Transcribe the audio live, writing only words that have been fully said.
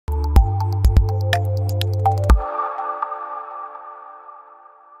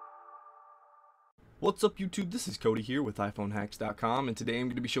What's up YouTube, this is Cody here with iPhoneHacks.com, and today I'm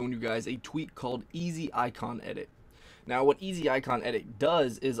going to be showing you guys a tweak called EasyIconEdit. Now what EasyIconEdit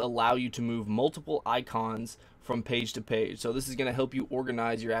does is allow you to move multiple icons from page to page. So this is going to help you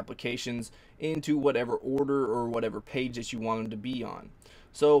organize your applications into whatever order or whatever page that you want them to be on.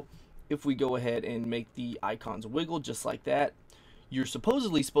 So if we go ahead and make the icons wiggle just like that, you're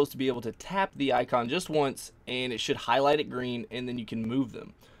supposedly supposed to be able to tap the icon just once and it should highlight it green and then you can move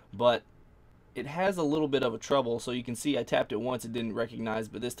them. But it has a little bit of a trouble, so you can see I tapped it once, it didn't recognize,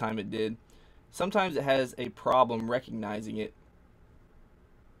 but this time it did. Sometimes it has a problem recognizing it.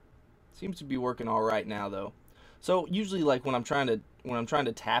 Seems to be working all right now though. So usually, like when I'm trying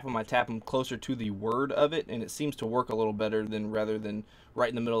to tap them, I tap them closer to the word of it, and it seems to work a little better than rather than right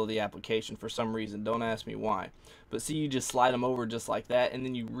in the middle of the application for some reason. Don't ask me why. But see, you just slide them over just like that, and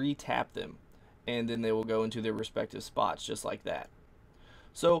then you re-tap them, and then they will go into their respective spots just like that.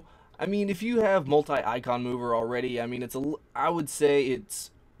 So I mean, if you have multi-icon mover already, I mean, I would say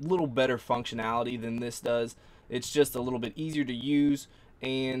it's a little better functionality than this does. It's just a little bit easier to use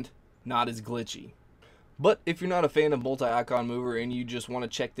and not as glitchy. But if you're not a fan of multi-icon mover and you just want to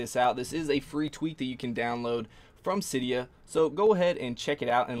check this out, this is a free tweak that you can download from Cydia. So go ahead and check it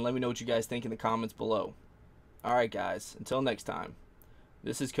out and let me know what you guys think in the comments below. Alright guys, until next time,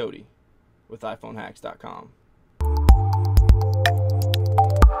 this is Cody with iPhoneHacks.com.